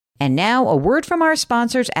And now, a word from our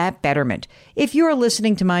sponsors at Betterment. If you're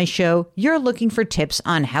listening to my show, you're looking for tips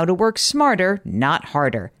on how to work smarter, not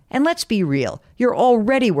harder. And let's be real, you're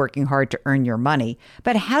already working hard to earn your money,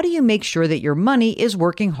 but how do you make sure that your money is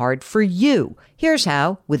working hard for you? Here's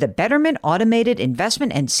how. With a Betterment automated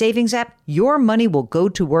investment and savings app, your money will go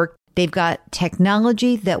to work. They've got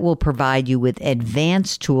technology that will provide you with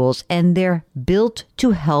advanced tools, and they're built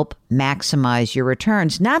to help maximize your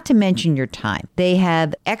returns, not to mention your time. They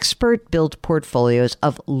have expert-built portfolios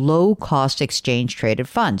of low-cost exchange-traded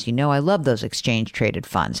funds. You know I love those exchange-traded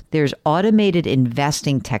funds. There's automated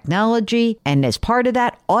investing technology, and as part of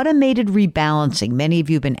that, automated rebalancing. Many of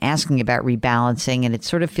you have been asking about rebalancing, and it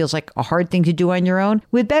sort of feels like a hard thing to do on your own.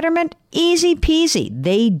 With Betterment, easy peasy.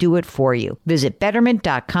 They do it for you. Visit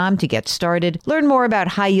Betterment.com to get started. Learn more about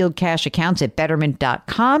high-yield cash accounts at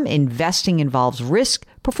Betterment.com. Investing involves risk.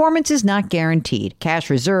 Performance is not guaranteed.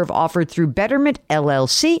 Cash reserve offered through Betterment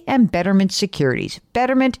LLC and Betterment Securities.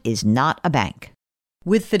 Betterment is not a bank.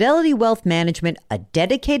 With Fidelity Wealth Management, a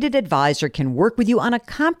dedicated advisor can work with you on a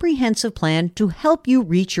comprehensive plan to help you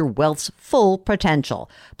reach your wealth's full potential.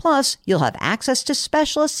 Plus, you'll have access to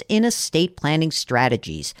specialists in estate planning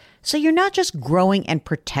strategies. So you're not just growing and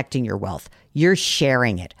protecting your wealth, you're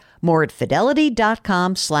sharing it. More at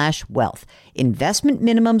fidelity.com/wealth. Investment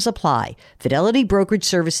minimums apply. Fidelity Brokerage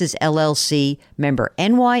Services, LLC, member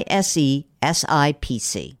NYSE,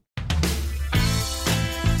 SIPC.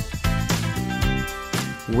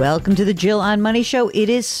 Welcome to the Jill on Money Show. It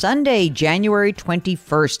is Sunday, January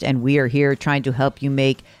 21st, and we are here trying to help you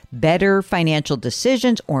make better financial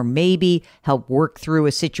decisions, or maybe help work through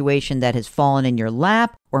a situation that has fallen in your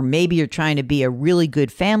lap, or maybe you're trying to be a really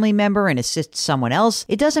good family member and assist someone else.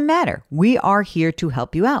 It doesn't matter. We are here to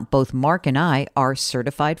help you out. Both Mark and I are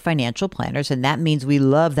certified financial planners, and that means we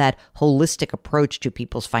love that holistic approach to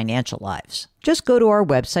people's financial lives. Just go to our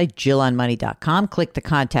website, JillOnMoney.com, click the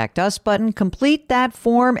Contact Us button, complete that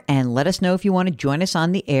form, and let us know if you want to join us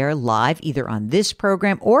on the air live, either on this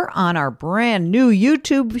program or on our brand new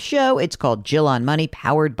YouTube show. It's called Jill on Money,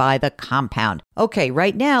 powered by The Compound. Okay,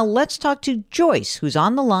 right now, let's talk to Joyce, who's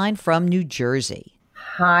on the line from New Jersey.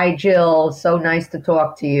 Hi, Jill. So nice to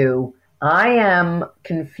talk to you. I am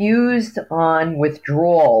confused on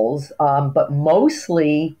withdrawals, but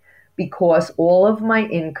mostly because all of my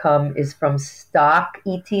income is from stock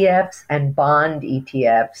ETFs and bond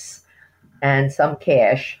ETFs and some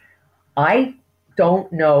cash. I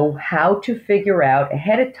don't know how to figure out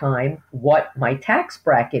ahead of time what my tax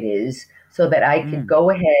bracket is so that I can go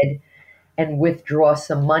ahead and withdraw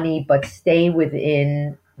some money but stay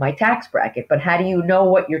within my tax bracket. But how do you know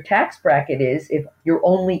what your tax bracket is if your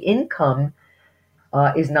only income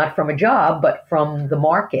is not from a job but from the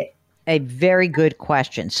market? A very good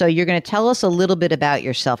question. So you're going to tell us a little bit about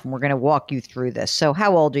yourself, and we're going to walk you through this. So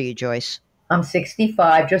how old are you, Joyce? I'm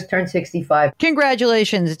 65, just turned 65.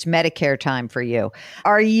 Congratulations. It's Medicare time for you.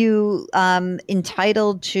 Are you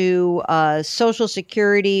entitled to Social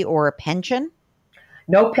Security or a pension?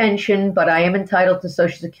 No pension, but I am entitled to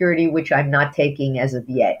Social Security, which I'm not taking as of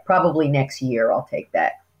yet. Probably next year I'll take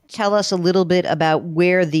that. Tell us a little bit about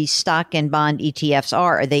where the stock and bond ETFs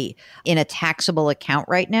are. Are they in a taxable account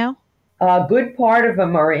right now? A good part of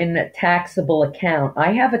them are in a taxable account.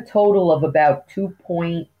 I have a total of about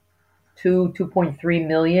 2.3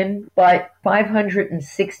 million, but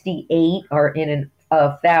 568 are in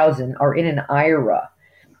thousand are in an IRA,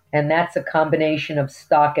 and that's a combination of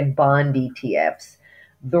stock and bond ETFs.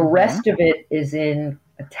 The rest of it is in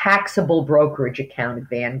a taxable brokerage account at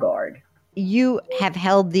Vanguard. You have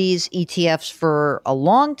held these ETFs for a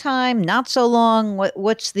long time, not so long.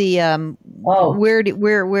 What's the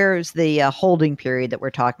where is the holding period that we're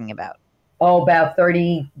talking about? Oh, about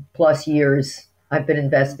 30 plus years. I've been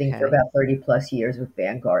investing for about 30 plus years with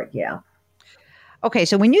Vanguard. Yeah. Okay,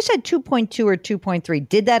 so when you said 2.2 or 2.3,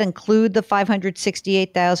 did that include the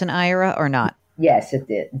 568,000 IRA or not? Yes, it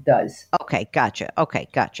did. It does. Okay, gotcha.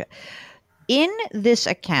 In this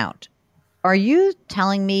account, are you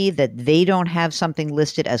telling me that they don't have something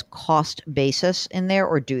listed as cost basis in there,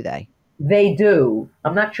 or do they? They do.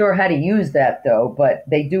 I'm not sure how to use that though, but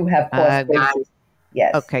they do have cost basis.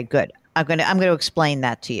 Yes. Okay, good. I'm going to explain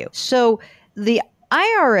that to you. So the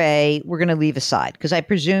IRA, we're going to leave aside because I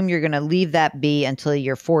presume you're going to leave that be until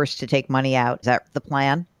you're forced to take money out. Is that the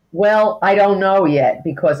plan? Well, I don't know yet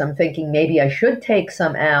because I'm thinking maybe I should take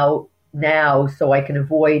some out now so I can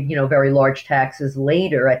avoid, very large taxes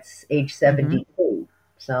later at age 72.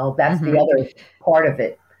 So that's the other part of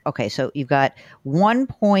it. Okay, so you've got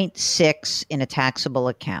 1.6 in a taxable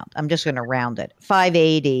account. I'm just going to round it.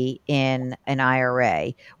 580 in an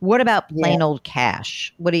IRA. What about Yeah. plain old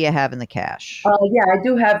cash? What do you have in the cash? Yeah, I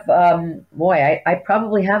do have, I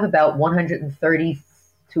probably have about 130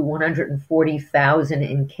 to 140,000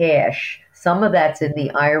 in cash. Some of that's in the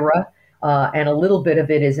IRA, and a little bit of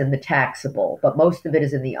it is in the taxable, but most of it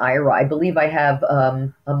is in the IRA. I believe I have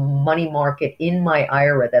a money market in my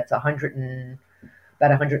IRA that's about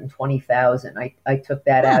 120,000. I took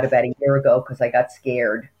that Hmm. out about a year ago because I got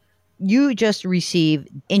scared. You just receive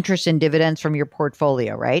interest and dividends from your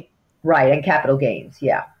portfolio, right? Right, and capital gains,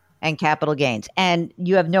 yeah. And capital gains. And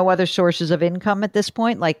you have no other sources of income at this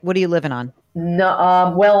point? Like, what are you living on?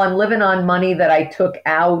 No, well, I'm living on money that I took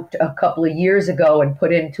out a couple of years ago and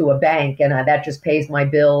put into a bank, and that just pays my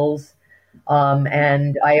bills.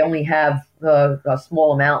 And I only have a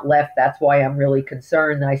small amount left. That's why I'm really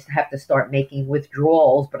concerned. I have to start making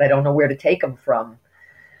withdrawals, but I don't know where to take them from.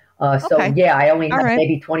 So Okay. yeah, I only All have right.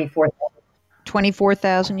 maybe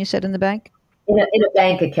 24,000 you said in the bank? in a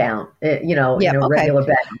bank account, Yeah. in a Okay. regular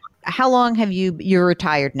bank. How long have you're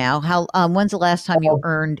retired now? When's the last time you Oh,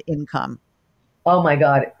 earned income? oh my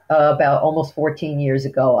God, about almost 14 years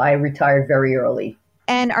ago, I retired very early.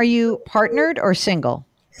 And are you partnered or single?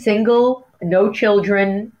 Single, no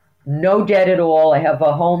children, no debt at all. I have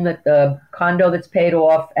a home that the condo that's paid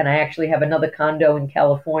off, and I actually have another condo in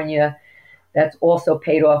California that's also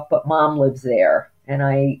paid off, but mom lives there, and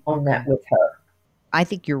I own Okay. that with her. I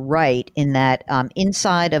think you're right in that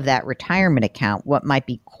inside of that retirement account, what might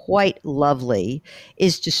be quite lovely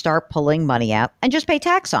is to start pulling money out and just pay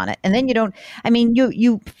tax on it. And then you don't, I mean,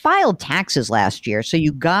 you filed taxes last year, so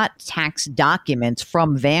you got tax documents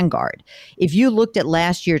from Vanguard. If you looked at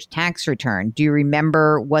last year's tax return, do you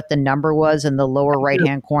remember what the number was in the lower right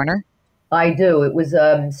hand corner? I do. It was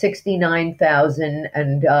 69,000,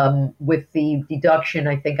 and with the deduction,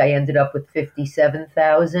 I think I ended up with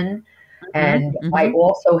 57,000. Hmm. And I Hmm.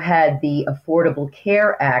 also had the Affordable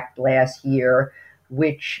Care Act last year,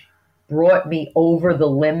 which brought me over the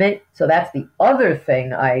limit. So that's the other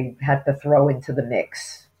thing I had to throw into the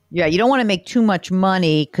mix. Yeah, you don't want to make too much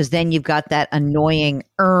money because then you've got that annoying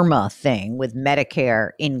IRMA thing with Medicare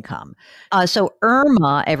income. So,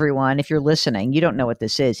 IRMA, everyone, if you're listening, you don't know what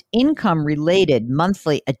this is income related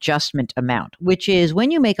monthly adjustment amount, which is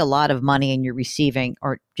when you make a lot of money and you're receiving,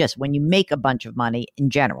 or just when you make a bunch of money in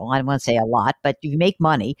general. I don't want to say a lot, but you make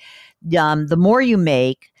money. The more you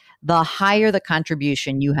make, the higher the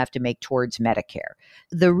contribution you have to make towards Medicare.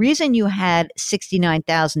 The reason you had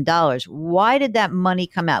 $69,000, why did that money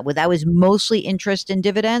come out? Well, that was mostly interest and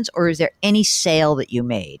dividends, or is there any sale that you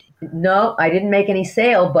made? No, I didn't make any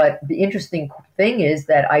sale, but the interesting thing is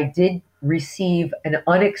that I did receive an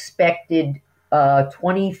unexpected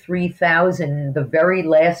 23,000 the very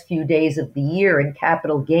last few days of the year in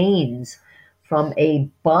capital gains from a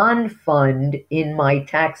bond fund in my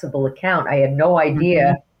taxable account. I had no Mhm.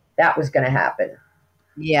 idea that was going to happen.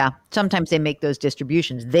 Yeah, sometimes they make those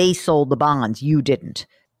distributions. They sold the bonds, you didn't.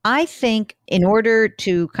 I think in order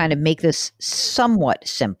to kind of make this somewhat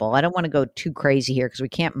simple, I don't want to go too crazy here because we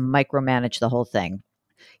can't micromanage the whole thing.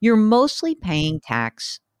 You're mostly paying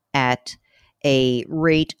tax at a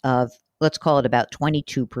rate of, let's call it about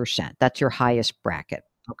 22%. That's your highest bracket.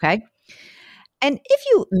 Okay. And if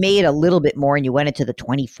you made a little bit more and you went into the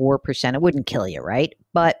 24%, it wouldn't kill you, right?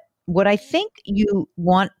 But what I think you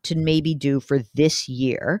want to maybe do for this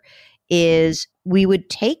year is we would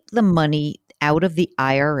take the money out of the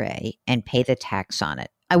IRA and pay the tax on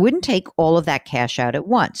it. I wouldn't take all of that cash out at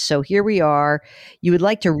once. So here we are. You would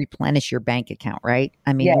like to replenish your bank account, right?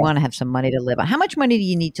 I mean, you Yes. want to have some money to live on. How much money do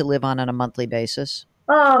you need to live on a monthly basis?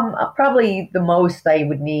 Probably the most I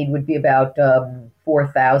would need would be about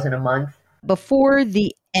 4,000 a month. Before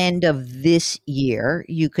the end of this year,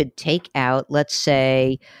 you could take out, let's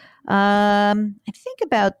say, I think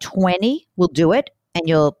about 20 will do it, and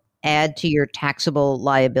you'll add to your taxable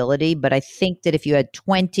liability. But I think that if you had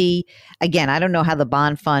 20, again, I don't know how the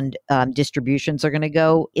bond fund distributions are going to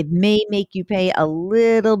go. It may make you pay a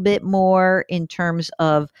little bit more in terms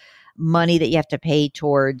of money that you have to pay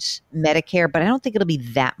towards Medicare, but I don't think it'll be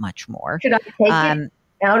that much more. Should I take it Um,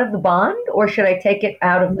 out of the bond or should I take it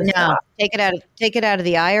out of the no, stock? take it out of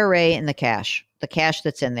the IRA and the cash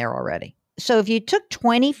that's in there already. So if you took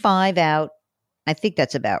 25 out, I think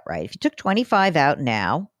that's about right. If you took 25 out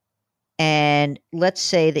now, and let's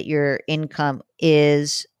say that your income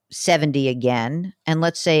is 70 again, and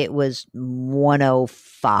let's say it was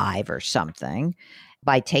 105 or something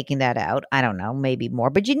by taking that out, I don't know, maybe more,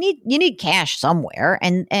 but you need cash somewhere,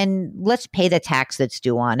 and let's pay the tax that's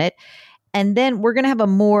due on it. And then we're going to have a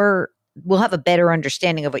more we'll have a better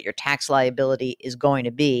understanding of what your tax liability is going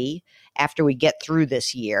to be after we get through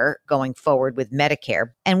this year going forward with Medicare.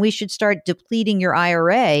 And we should start depleting your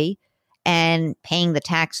IRA and paying the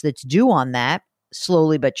tax that's due on that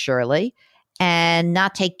slowly but surely, and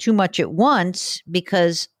not take too much at once.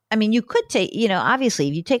 Because, I mean, you could take, obviously,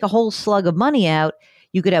 if you take a whole slug of money out,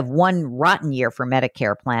 you could have one rotten year for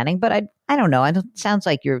Medicare planning, but I don't know. It sounds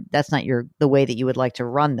like that's not the way that you would like to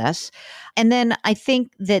run this. And then I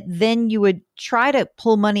think that then you would try to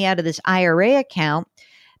pull money out of this IRA account,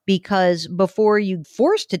 because before you're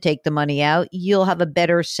forced to take the money out, you'll have a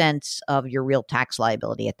better sense of your real tax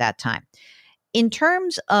liability at that time. In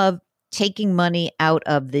terms of taking money out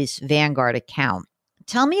of this Vanguard account,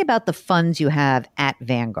 tell me about the funds you have at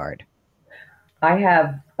Vanguard. I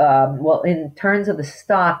have, in terms of the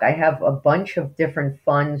stock, I have a bunch of different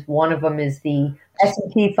funds. One of them is the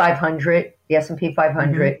S&P 500,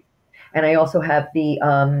 Mm-hmm. and I also have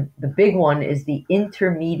the big one is the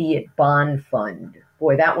Intermediate Bond Fund.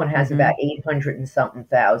 Boy, that one has Mm-hmm. about 800 and something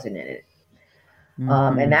thousand in it. And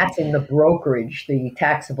Mm-hmm. that's in the brokerage, the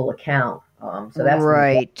taxable account. So that's the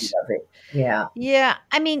majority Right. of it. Yeah. Yeah.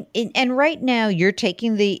 I mean, and right now you're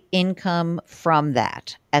taking the income from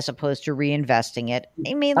that as opposed to reinvesting it.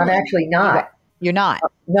 I mean, I'm actually you not. you're not.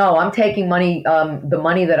 No, I'm taking money, the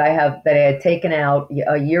money that I had taken out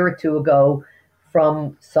a year or two ago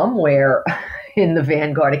from somewhere in the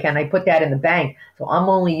Vanguard account. I put that in the bank. So I'm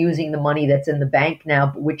only using the money that's in the bank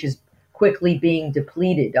now, which is quickly being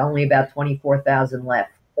depleted. Only about 24,000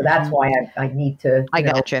 left. So that's Mm-hmm. why I need to, I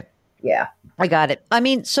got you. yeah. I got it. I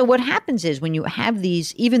mean, so what happens is when you have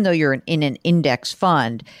these, even though you're in an index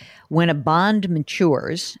fund, when a bond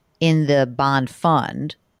matures in the bond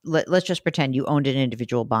fund, let's just pretend you owned an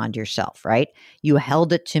individual bond yourself, right? You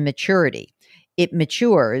held it to maturity. It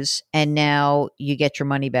matures, and now you get your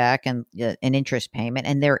money back and an interest payment.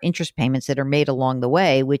 And there are interest payments that are made along the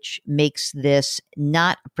way, which makes this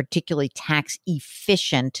not a particularly tax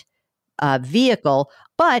efficient vehicle,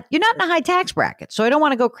 but you're not in a high tax bracket. So I don't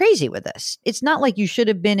want to go crazy with this. It's not like you should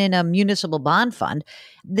have been in a municipal bond fund.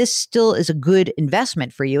 This still is a good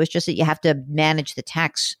investment for you. It's just that you have to manage the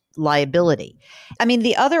tax liability. I mean,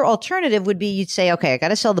 the other alternative would be you'd say, okay, I got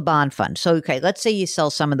to sell the bond fund. So, okay, let's say you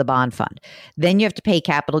sell some of the bond fund. Then you have to pay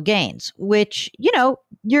capital gains, which,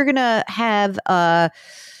 you're going to have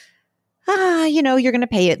you're going to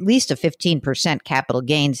pay at least a 15% capital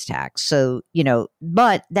gains tax. So,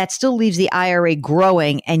 but that still leaves the IRA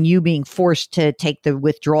growing and you being forced to take the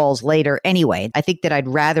withdrawals later anyway. I think that I'd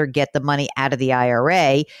rather get the money out of the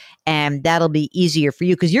IRA, and that'll be easier for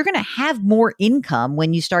you because you're going to have more income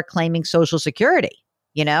when you start claiming Social Security.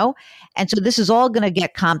 And so this is all going to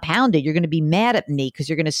get compounded. You're going to be mad at me because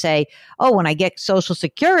you're going to say, oh, when I get Social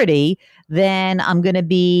Security, then I'm going to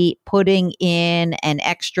be putting in an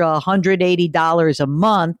extra $180 a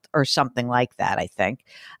month or something like that, I think,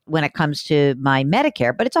 when it comes to my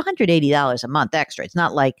Medicare. But it's $180 a month extra. It's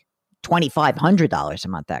not like $2,500 a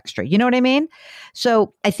month extra. You know what I mean?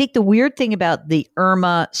 So I think the weird thing about the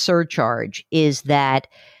IRMA surcharge is that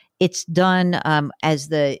it's done, as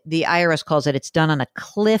the IRS calls it, it's done on a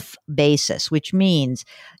cliff basis, which means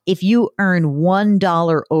if you earn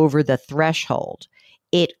 $1 over the threshold,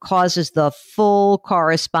 it causes the full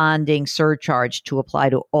corresponding surcharge to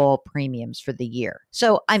apply to all premiums for the year.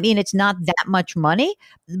 So, I mean, it's not that much money,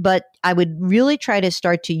 but I would really try to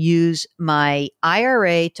start to use my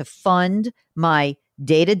IRA to fund my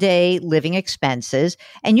day-to-day living expenses.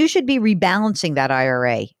 And you should be rebalancing that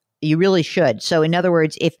IRA. You really should. So in other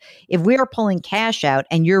words, if we are pulling cash out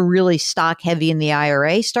and you're really stock heavy in the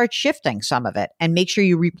IRA, start shifting some of it and make sure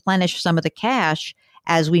you replenish some of the cash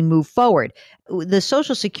as we move forward. The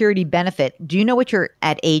Social Security benefit, do you know what your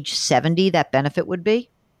at age 70 that benefit would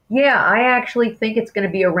be? Yeah, I actually think it's going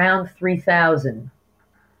to be around 3,000.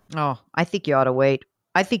 Oh, I think you ought to wait.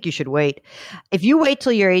 I think you should wait. If you wait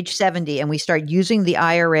till you're age 70 and we start using the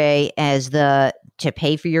IRA to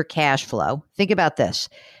pay for your cash flow, think about this.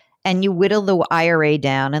 And you whittle the IRA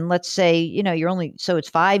down, and let's say, you're only, so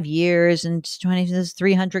it's 5 years and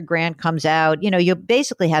 300 grand comes out, you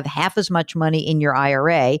basically have half as much money in your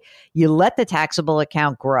IRA. You let the taxable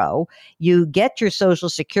account grow, you get your Social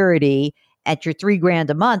Security at your 3 grand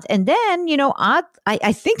a month. And then,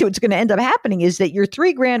 I think what's going to end up happening is that your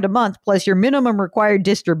 3 grand a month plus your minimum required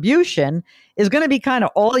distribution is going to be kind of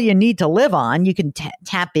all you need to live on. You can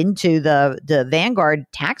tap into the Vanguard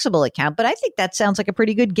taxable account, but I think that sounds like a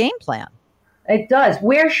pretty good game plan. It does.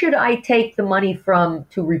 Where should I take the money from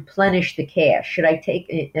to replenish the cash? Should I take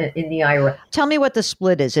it in the IRA? Tell me what the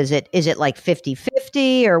split is. Is it like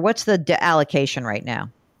 50-50 or what's the allocation right now?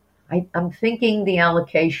 I'm thinking the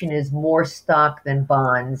allocation is more stock than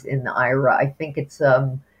bonds in the IRA. I think it's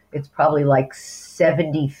probably like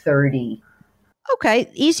 70-30. Okay.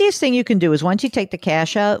 Easiest thing you can do is once you take the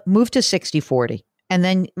cash out, move to 60-40, and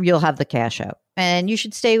then you'll have the cash out. And you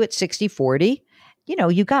should stay with 60-40.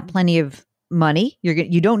 You got plenty of money.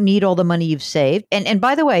 You don't need all the money you've saved. And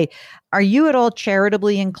by the way, are you at all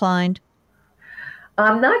charitably inclined?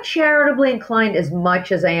 I'm not charitably inclined as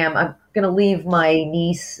much as I am. I'm going to leave my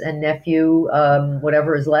niece and nephew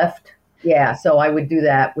whatever is left. Yeah, so I would do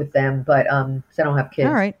that with them, but 'cause I don't have kids.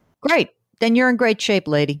 All right. Great. Then you're in great shape,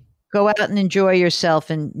 lady. Go out and enjoy yourself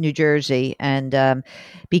in New Jersey, and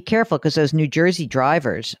be careful because those New Jersey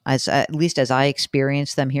drivers, at least as I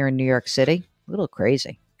experienced them here in New York City, a little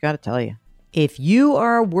crazy. Got to tell you. If you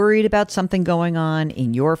are worried about something going on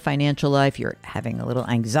in your financial life, you're having a little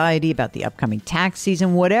anxiety about the upcoming tax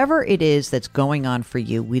season, whatever it is that's going on for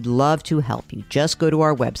you, we'd love to help you. Just go to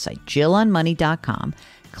our website, JillOnMoney.com.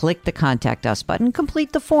 Click the Contact Us button,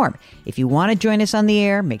 complete the form. If you want to join us on the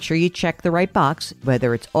air, make sure you check the right box.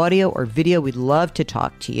 Whether it's audio or video, we'd love to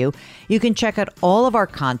talk to you. You can check out all of our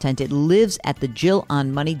content. It lives at the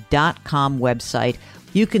JillOnMoney.com website.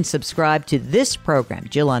 You can subscribe to this program,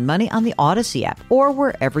 Jill on Money, on the Odyssey app or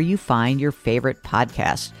wherever you find your favorite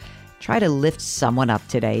podcast. Try to lift someone up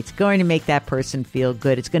today. It's going to make that person feel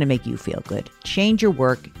good. It's going to make you feel good. Change your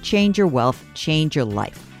work, change your wealth, change your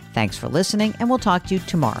life. Thanks for listening, and we'll talk to you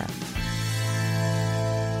tomorrow.